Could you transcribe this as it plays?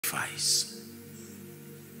sacrifice.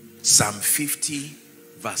 Psalm 50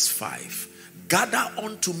 verse 5. Gather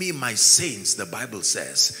unto me my saints, the Bible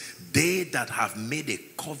says, they that have made a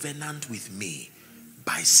covenant with me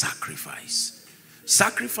by sacrifice.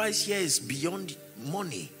 Sacrifice here is beyond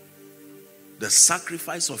money. The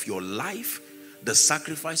sacrifice of your life, the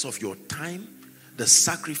sacrifice of your time, the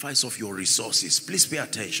sacrifice of your resources. Please pay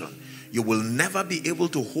attention. You will never be able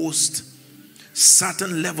to host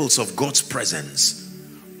certain levels of God's presence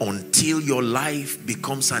until your life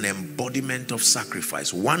becomes an embodiment of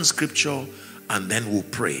sacrifice. One scripture and then we'll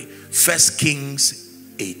pray. 1 Kings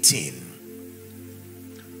 18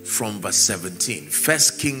 from verse 17. 1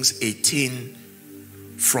 Kings 18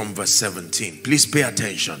 from verse 17. Please pay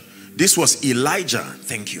attention. This was Elijah.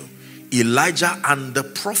 Thank you. Elijah and the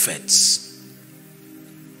prophets.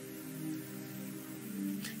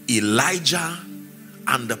 Elijah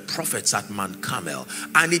and the prophets at Mount Carmel.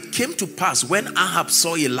 And it came to pass when Ahab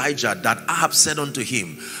saw Elijah that Ahab said unto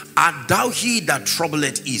him, art thou he that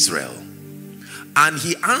troubleth Israel? And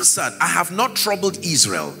he answered, I have not troubled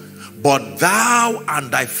Israel, but thou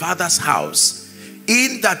and thy father's house,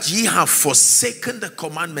 in that ye have forsaken the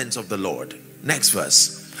commandments of the Lord. Next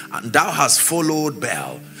verse. And thou hast followed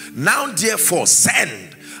Baal. Now therefore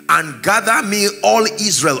send and gather me all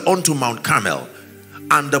Israel unto Mount Carmel,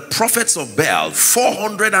 and the prophets of Baal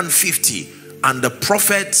 450, and the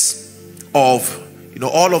prophets of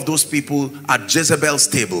all of those people at Jezebel's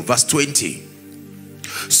table. Verse 20.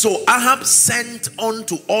 So Ahab sent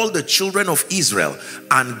unto all the children of Israel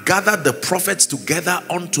and gathered the prophets together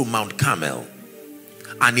unto Mount Carmel.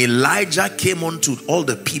 And Elijah came unto all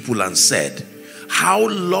the people and said, how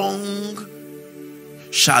long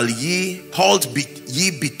shall ye halt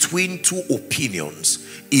ye between two opinions?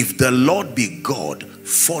 If the Lord be God,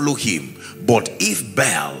 follow him. But if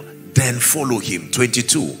Baal, then follow him.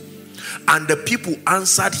 22. And the people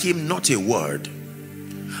answered him not a word.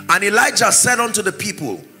 And Elijah said unto the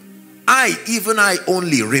people, I, even I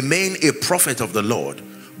only, remain a prophet of the Lord,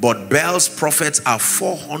 but Baal's prophets are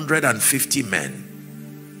 450 men.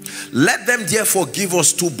 Let them therefore give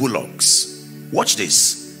us 2 bullocks. Watch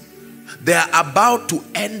this. They are about to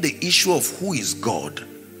end the issue of who is God,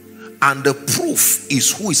 and the proof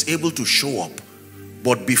is who is able to show up.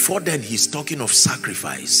 But before then, he's talking of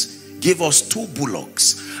sacrifice. Give us 2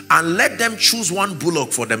 bullocks, and let them choose 1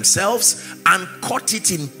 bullock for themselves and cut it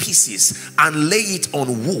in pieces and lay it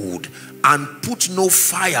on wood and put no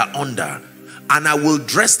fire under. And I will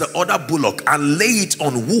dress the other bullock and lay it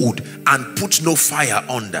on wood and put no fire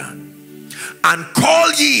under. And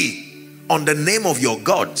call ye on the name of your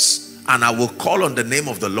gods, and I will call on the name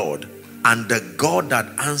of the Lord, and the God that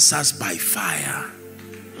answers by fire.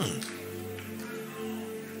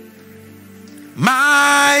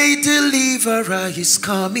 My deliverer is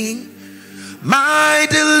coming. My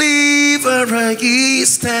deliverer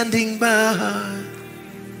is standing by.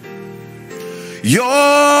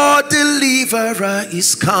 Your deliverer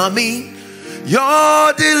is coming.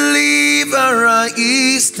 Your deliverer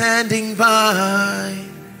is standing by.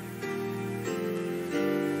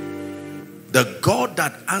 The God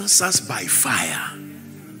that answers by fire,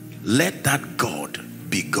 let that God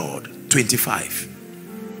be God. 25.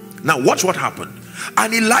 Now watch what happened.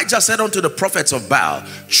 And Elijah said unto the prophets of Baal,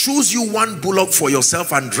 choose you 1 bullock for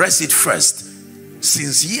yourself and dress it first,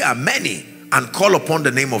 since ye are many, and call upon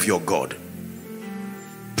the name of your God.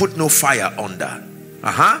 Put no fire under.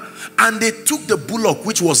 And they took the bullock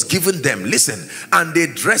which was given them. Listen. And they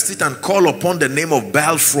dressed it and called upon the name of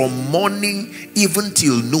Baal from morning even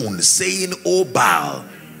till noon, saying, O Baal,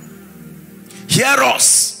 hear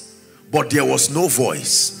us. But there was no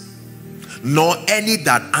voice, nor any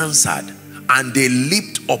that answered, and they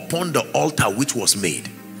leaped upon the altar which was made.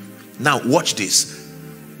 Now watch this.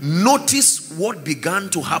 Notice what began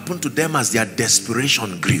to happen to them as their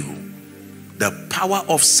desperation grew. The power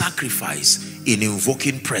of sacrifice in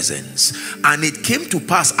invoking presence. And it came to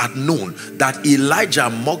pass at noon that Elijah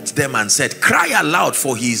mocked them and said, cry aloud,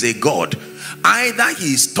 for he is a God. Either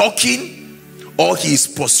he is talking, or he is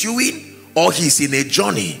pursuing, or he is in a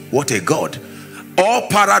journey. What a God. Or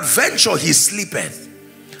peradventure he sleepeth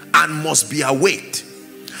and must be awaked.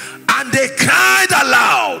 And they cried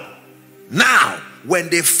aloud. Now when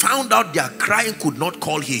they found out their crying could not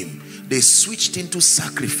call him, they switched into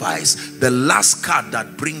sacrifice. The last card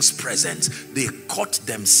that brings presence, they cut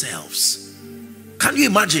themselves. Can you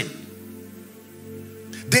imagine?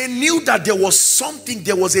 They knew that there was something,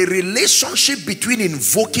 there was a relationship between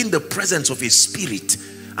invoking the presence of a spirit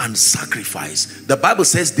and sacrifice. The Bible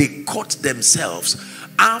says they cut themselves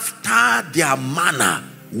after their manner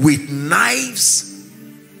with knives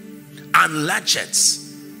and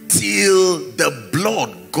latchets, till the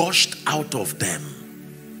blood gushed out of them.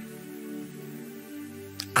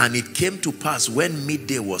 And it came to pass when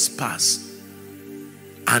midday was past,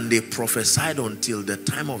 and they prophesied until the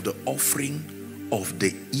time of the offering of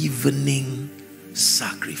the evening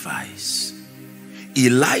sacrifice.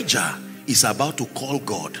 Elijah is about to call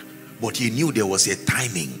God, but he knew there was a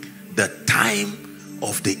timing. The time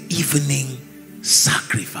of the evening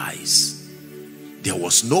sacrifice. There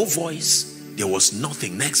was no voice, there was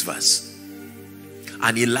nothing. Next verse.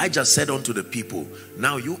 And Elijah said unto the people,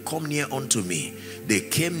 now you come near unto me. They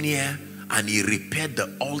came near, and he repaired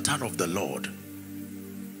the altar of the Lord.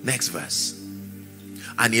 Next verse.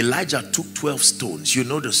 And Elijah took 12 stones. You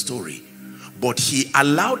know the story. But he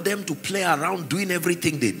allowed them to play around doing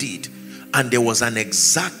everything they did. And there was an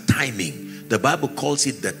exact timing. The Bible calls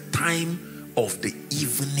it the time of the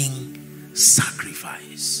evening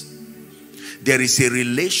sacrifice. There is a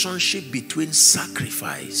relationship between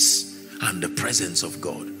sacrifice and the presence of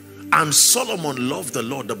God. And Solomon loved the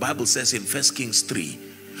Lord. The Bible says in 1 Kings 3,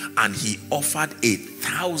 and he offered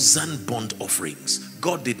 1,000 burnt offerings.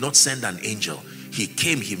 God did not send an angel. He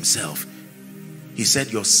came himself. He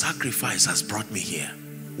said, your sacrifice has brought me here.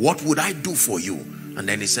 What would I do for you? And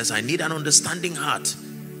then he says, I need an understanding heart.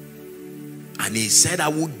 And he said, I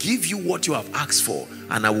will give you what you have asked for,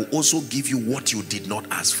 and I will also give you what you did not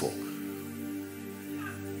ask for.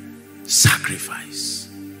 Sacrifice.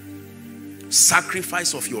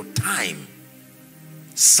 Sacrifice of your time.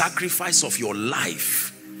 Sacrifice of your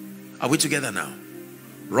life. Are we together now?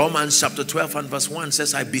 Romans chapter 12 and verse 1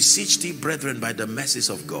 says, I beseech thee, brethren, by the mercies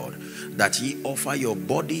of God, that ye offer your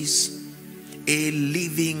bodies a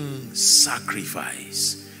living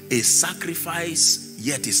sacrifice. A sacrifice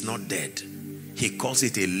yet is not dead. He calls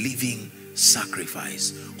it a living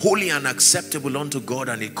sacrifice. Holy and acceptable unto God,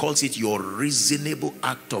 and he calls it your reasonable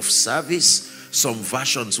act of service. Some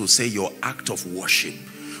versions will say your act of worship.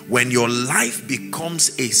 When your life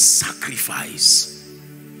becomes a sacrifice,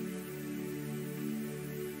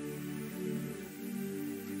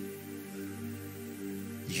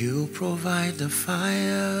 you provide the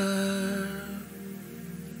fire,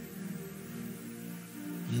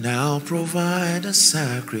 now provide a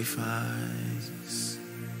sacrifice.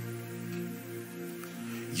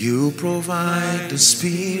 You provide the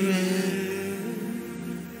Spirit,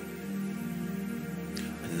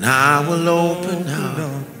 and I will open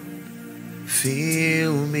up.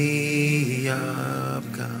 Fill me up,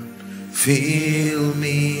 God. Fill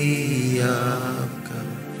me up, God.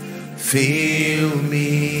 Fill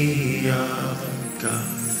me up, God.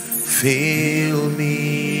 Fill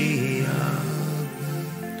me up.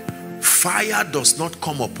 Fire does not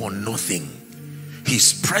come upon nothing.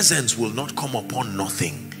 His presence will not come upon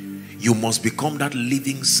nothing. You must become that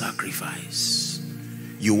living sacrifice.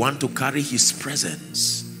 You want to carry his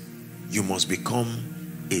presence, you must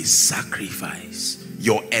become a sacrifice.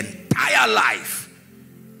 Your entire life,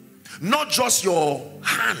 not just your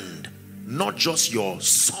hand, not just your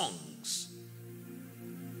songs.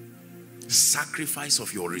 Sacrifice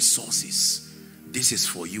of your resources. This is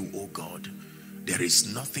for you, oh God. There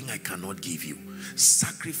is nothing I cannot give you.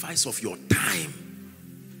 Sacrifice of your time.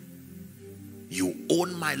 You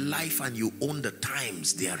own my life and you own the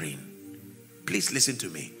times therein. Please listen to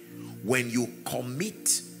me. When you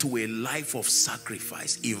commit to a life of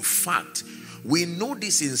sacrifice, in fact, we know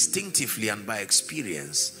this instinctively and by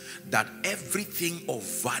experience, that everything of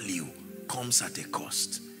value comes at a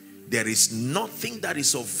cost. There is nothing that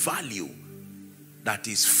is of value that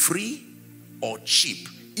is free or cheap.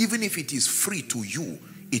 Even if it is free to you,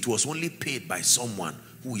 it was only paid by someone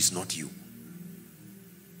who is not you.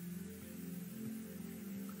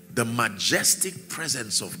 The majestic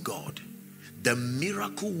presence of God, the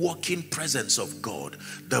miracle working presence of God,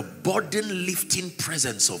 the burden lifting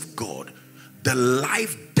presence of God, the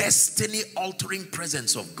life destiny altering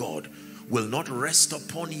presence of God will not rest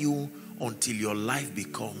upon you until your life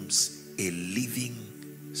becomes a living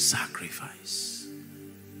sacrifice.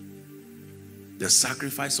 The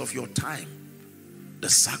sacrifice of your time, the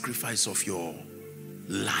sacrifice of your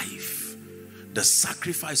life, the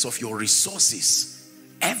sacrifice of your resources,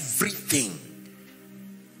 everything.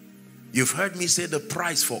 You've heard me say the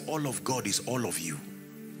price for all of God is all of you.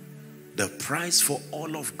 The price for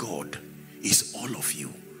all of God is all of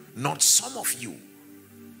you. Not some of you.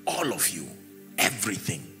 All of you.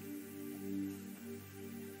 Everything.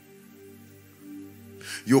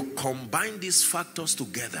 You combine these factors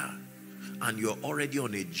together and you're already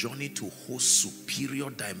on a journey to host superior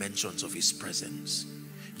dimensions of his presence.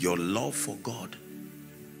 Your love for God.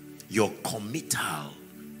 Your committal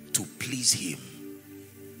to please him.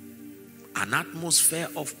 An atmosphere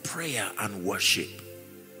of prayer and worship.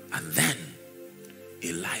 And then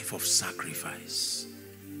a life of sacrifice.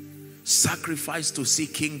 Sacrifice to see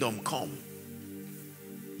kingdom come.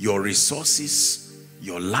 Your resources,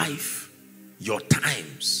 your life, your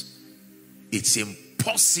times. It's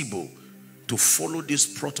impossible to follow this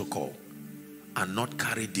protocol and not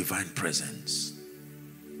carry divine presence.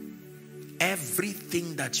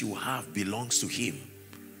 Everything that you have belongs to him.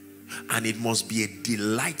 And it must be a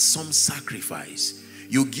delightsome sacrifice.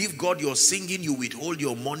 You give God your singing, you withhold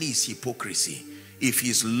your money, is hypocrisy. If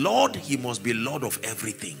he's Lord, he must be Lord of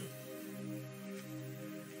everything.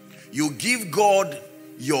 You give God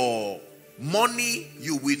your money,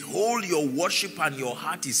 you withhold your worship, and your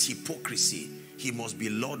heart, is hypocrisy. He must be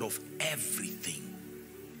Lord of everything.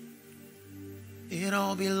 It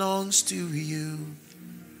all belongs to you.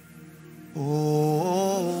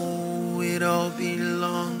 Oh, it all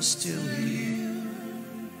belongs to you.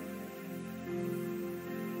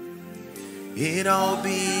 It all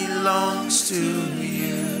belongs to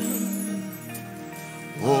you.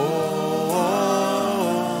 Oh,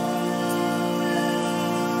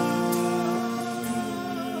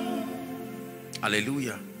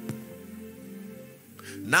 hallelujah.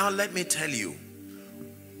 Now let me tell you,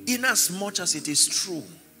 inasmuch as it is true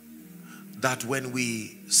that when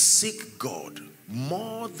we seek God,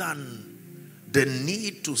 more than the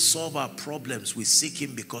need to solve our problems, we seek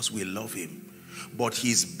him because we love him. But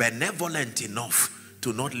he's benevolent enough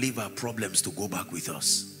to not leave our problems to go back with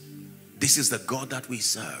us. This is the God that we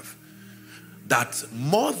serve. That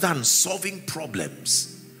more than solving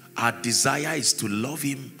problems, our desire is to love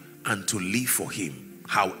him and to live for him.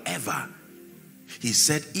 However, he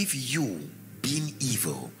said, if you, being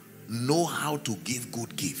evil, know how to give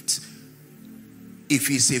good gifts, if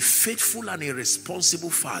he's a faithful and a responsible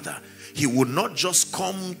father, he will not just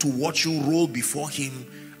come to watch you roll before him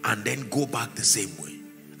and then go back the same way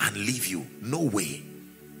and leave you. No way.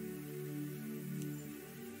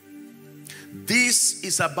 This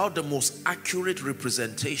is about the most accurate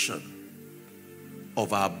representation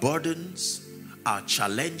of our burdens, our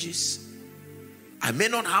challenges. I may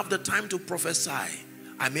not have the time to prophesy.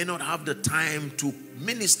 I may not have the time to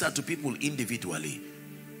minister to people individually.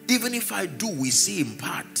 Even if I do, we see in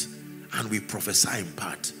part and we prophesy in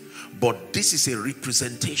part. But this is a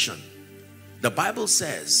representation. The Bible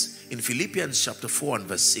says in Philippians chapter 4 and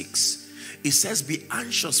verse 6, it says, be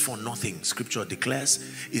anxious for nothing. Scripture declares,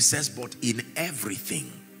 it says, but in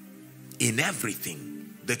everything,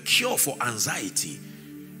 the cure for anxiety,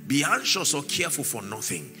 be anxious or careful for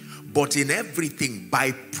nothing, but in everything,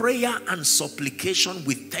 by prayer and supplication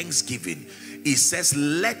with thanksgiving, it says,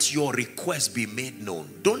 let your request be made known.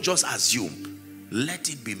 Don't just assume. Let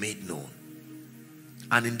it be made known.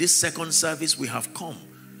 And in this second service, we have come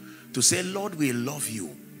to say, Lord, we love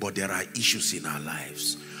you, but there are issues in our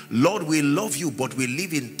lives. Lord, we love you, but we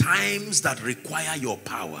live in times that require your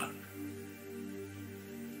power.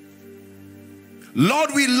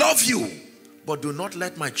 Lord, we love you, but do not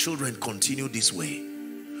let my children continue this way.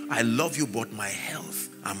 I love you, but my health,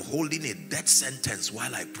 I'm holding a death sentence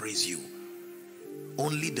while I praise you.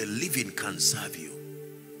 Only the living can serve you.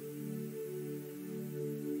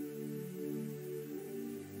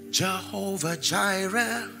 Jehovah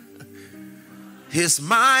Jireh is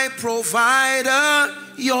my provider.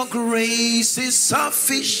 Your grace is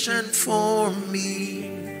sufficient for me.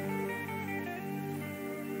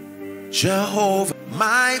 Jehovah,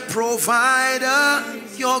 my provider,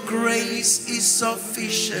 your grace is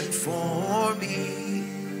sufficient for me.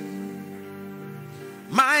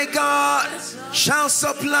 My God shall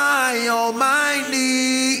supply all my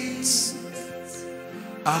needs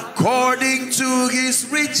according to his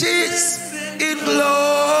riches in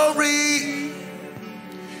glory.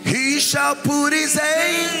 He shall put his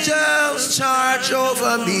angels charge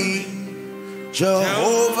over me.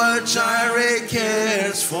 Jehovah Jireh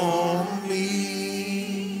cares for me.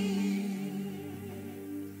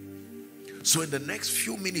 So in the next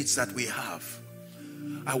few minutes that we have,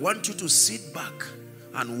 I want you to sit back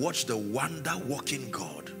and watch the wonder-working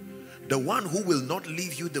God, the one who will not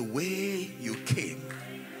leave you the way you came,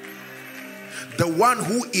 the one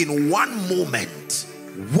who in one moment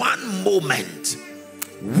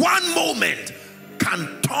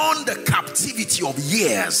can turn the captivity of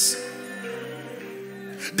years.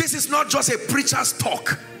 This is not just a preacher's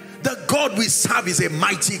talk. The God we serve is a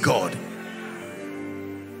mighty God.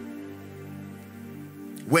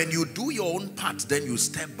 When you do your own part, then you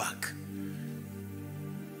step back.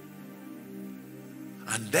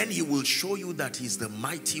 And then he will show you that he's the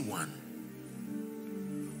mighty one.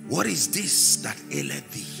 What is this that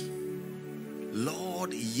aileth thee?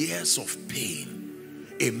 Lord, years of pain,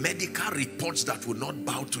 a medical report that will not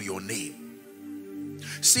bow to your name.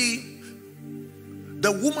 See,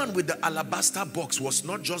 the woman with the alabaster box was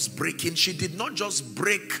not just breaking. She did not just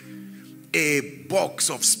break a box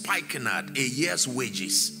of spikenard, a year's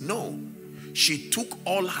wages. No, she took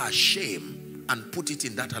all her shame and put it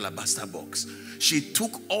in that alabaster box. She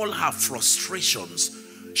took all her frustrations.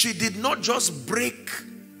 She did not just break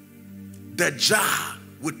the jar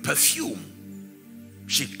with perfume.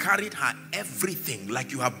 She carried her everything,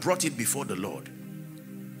 like you have brought it before the Lord.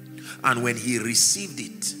 And when he received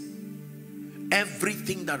it,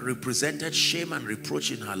 everything that represented shame and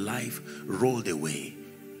reproach in her life rolled away.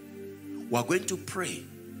 We are going to pray,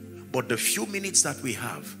 but the few minutes that we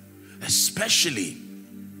have, especially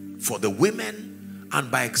for the women and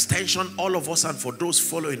by extension all of us and for those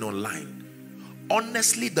following online,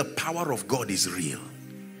 honestly, the power of God is real.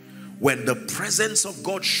 When the presence of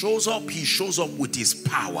God shows up, he shows up with his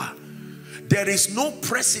power. There is no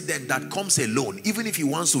president that comes alone, even if he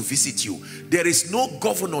wants to visit you. There is no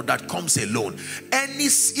governor that comes alone.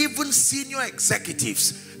 Even senior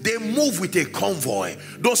executives, they move with a convoy.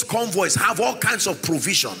 Those convoys have all kinds of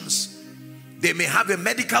provisions. They may have a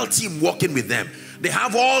medical team working with them. They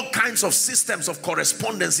have all kinds of systems of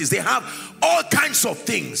correspondences. They have all kinds of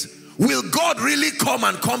things. Will God really come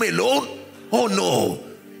and come alone? Oh no.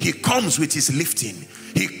 He comes with his lifting.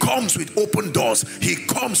 He comes with open doors. He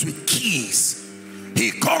comes with keys.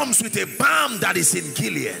 He comes with a balm that is in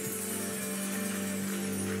Gilead.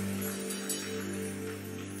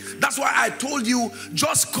 That's why I told you,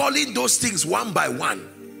 just calling those things one by one.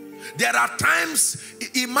 There are times,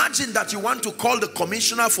 imagine that you want to call the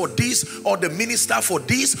commissioner for this, or the minister for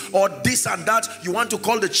this, or this and that. You want to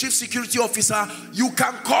call the chief security officer. You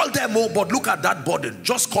can call them all, but look at that burden.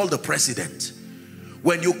 Just call the president.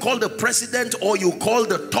 When you call the president or you call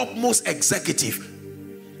the topmost executive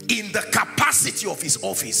in the capacity of his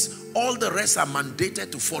office, all the rest are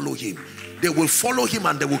mandated to follow him. They will follow him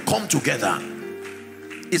and they will come together.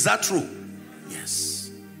 Is that true? Yes.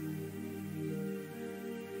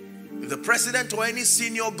 If the president or any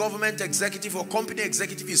senior government executive or company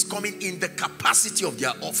executive is coming in the capacity of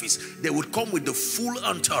their office, they would come with the full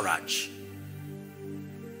entourage.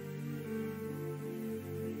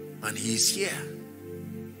 And he's here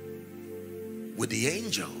with the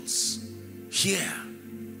angels, here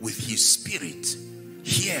with his spirit,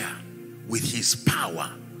 here with his power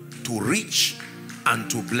to reach and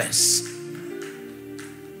to bless.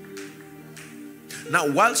 Now,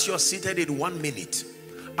 whilst you're seated in 1 minute,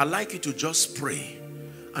 I'd like you to just pray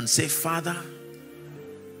and say, Father,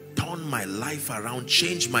 turn my life around,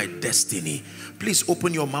 change my destiny. Please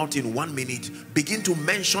open your mouth in 1 minute. Begin to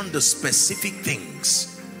mention the specific things.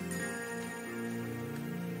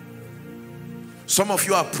 Some of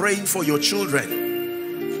you are praying for your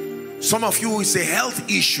children. Some of you, it's a health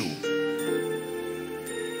issue,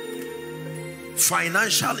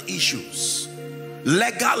 financial issues,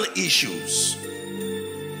 legal issues.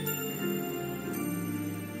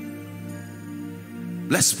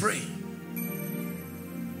 Let's pray.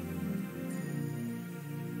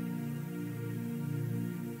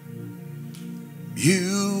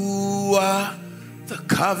 You are the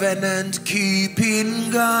covenant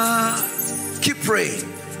keeping God. Keep praying.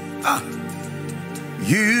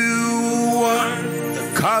 You are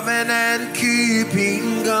the covenant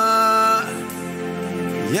keeping God.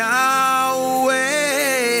 Yahweh,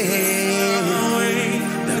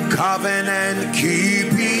 the covenant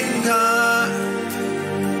keeping God.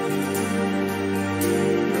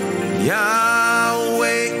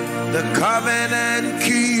 Yahweh, the covenant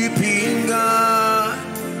keeping God.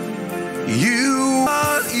 You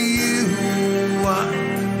are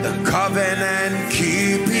the covenant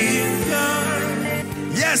keeping God.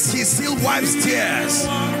 Yes, he still wipes tears.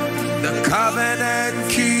 The covenant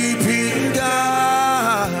keeping